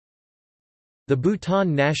The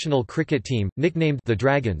Bhutan national cricket team, nicknamed the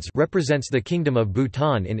Dragons, represents the Kingdom of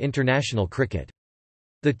Bhutan in international cricket.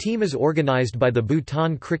 The team is organised by the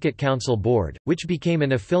Bhutan Cricket Council Board, which became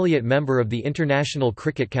an affiliate member of the International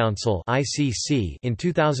Cricket Council (ICC) in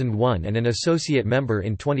 2001 and an associate member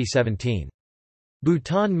in 2017.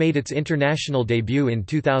 Bhutan made its international debut in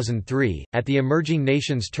 2003, at the Emerging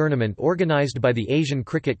Nations Tournament organised by the Asian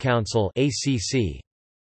Cricket Council (ACC).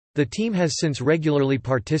 The team has since regularly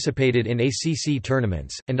participated in ACC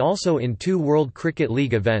tournaments, and also in 2 World Cricket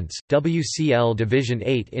League events, WCL Division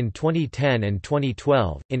 8 in 2010 and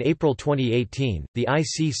 2012. In April 2018, the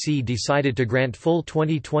ICC decided to grant full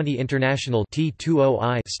 2020 international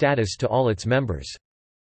T20I status to all its members.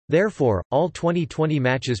 Therefore, all 2020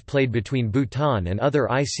 matches played between Bhutan and other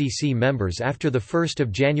ICC members after 1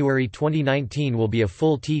 January 2019 will be a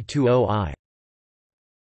full T20I.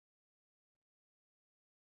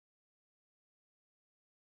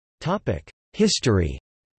 History.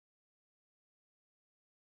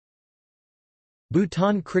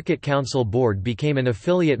 Bhutan Cricket Council Board became an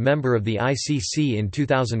affiliate member of the ICC in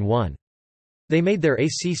 2001. They made their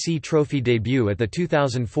ACC Trophy debut at the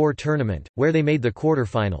 2004 tournament, where they made the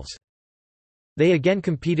quarter-finals. They again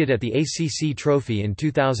competed at the ACC Trophy in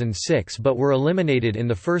 2006 but were eliminated in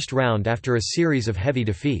the first round after a series of heavy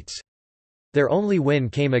defeats. Their only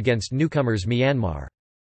win came against newcomers Myanmar.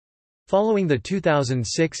 Following the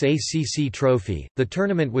 2006 ACC Trophy, the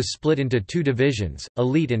tournament was split into 2 divisions,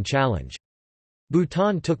 Elite and Challenge.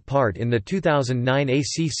 Bhutan took part in the 2009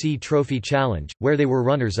 ACC Trophy Challenge, where they were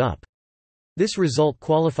runners-up. This result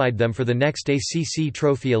qualified them for the next ACC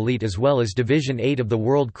Trophy Elite as well as Division 8 of the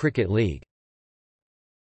World Cricket League.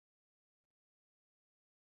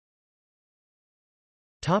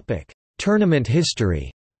 Tournament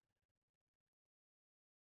history.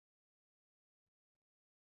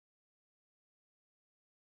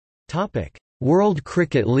 World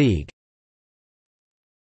Cricket League.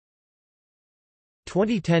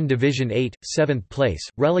 2010 Division 8, 7th place,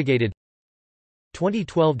 relegated.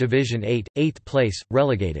 2012 Division 8, 8th place,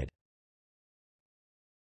 relegated.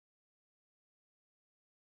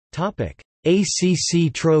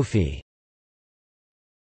 ACC Trophy.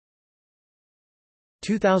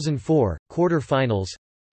 2004 quarter-finals.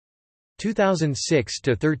 2006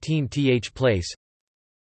 to 13th place.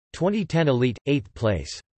 2010 Elite, 8th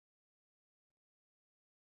place.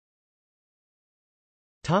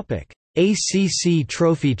 ACC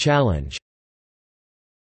Trophy Challenge.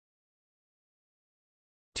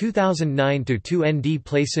 2009 to 2 ND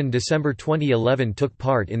Playson December 2011 took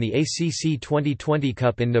part in the ACC 2020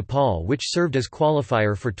 Cup in Nepal, which served as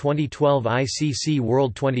qualifier for 2012 ICC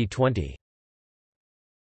World 2020.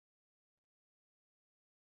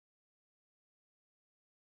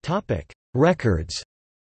 Records.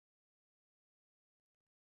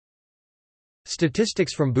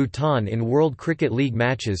 Statistics from Bhutan in World Cricket League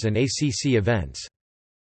matches and ACC events.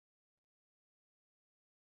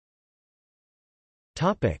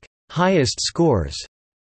 Highest scores.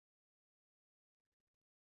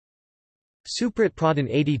 Suprit Pradhan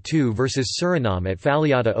 82 vs Suriname at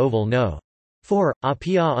Faliata Oval No. 4,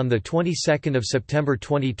 Apia on the 22nd of September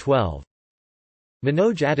 2012.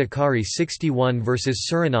 Manoj Adhikari 61 vs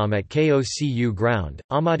Suriname at KOCU Ground,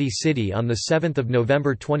 Almaty City on the 7th of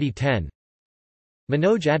November 2010.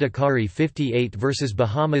 Manoj Adhikari 58 vs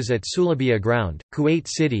Bahamas at Sulabia Ground, Kuwait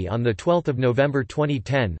City on the 12th of November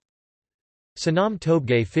 2010. Sanam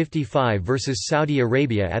Tobgay 55 vs Saudi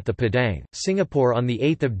Arabia at the Padang, Singapore on the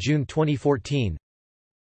 8th of June 2014.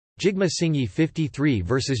 Jigme Singhi 53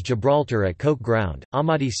 vs Gibraltar at Coke Ground,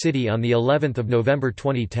 Almaty City on the 11th of November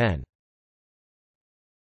 2010.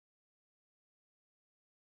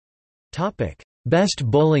 Topic: Best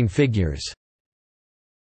bowling figures.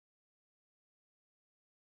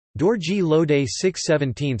 Dorji Lode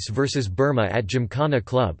 6/17 vs Burma at Gymkhana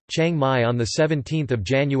Club, Chiang Mai on the 17th of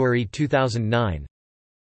January 2009.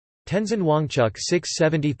 Tenzin Wangchuk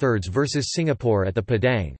 6/73 vs Singapore at the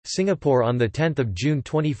Padang, Singapore on the 10th of June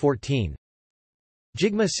 2014.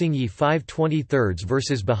 Jigme Singhi 5/23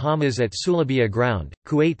 vs Bahamas at Sulabia Ground,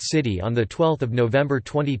 Kuwait City on the 12th of November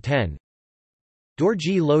 2010.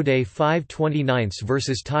 Dorji Lode 5/29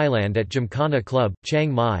 vs Thailand at Gymkhana Club,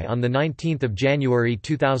 Chiang Mai on the 19th of January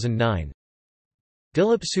 2009.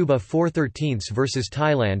 Dilip Suba 4/13 vs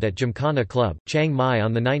Thailand at Gymkhana Club, Chiang Mai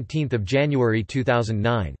on the 19th of January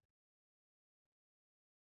 2009.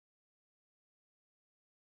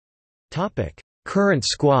 Topic: Current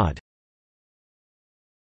squad.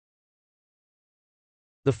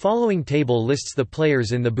 The following table lists the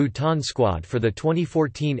players in the Bhutan squad for the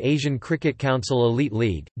 2014 Asian Cricket Council Elite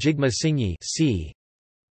League. Jigme Singhi C.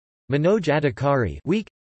 Manoj Adhikari weak.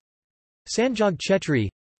 Sanjog Chetri,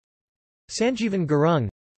 Sanjeevan Gurung,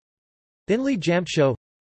 Thinley Jamtsho,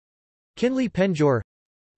 Kinley Penjor,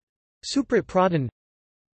 Suprat Pradhan,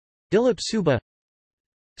 Dilip Suba,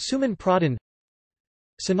 Suman Pradhan,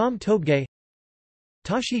 Sanam Tobgay,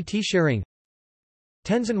 Tashi Tsharing,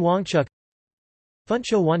 Tenzin Wangchuk,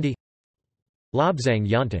 Phuntsho Wandi, Lobsang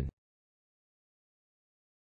Yontan.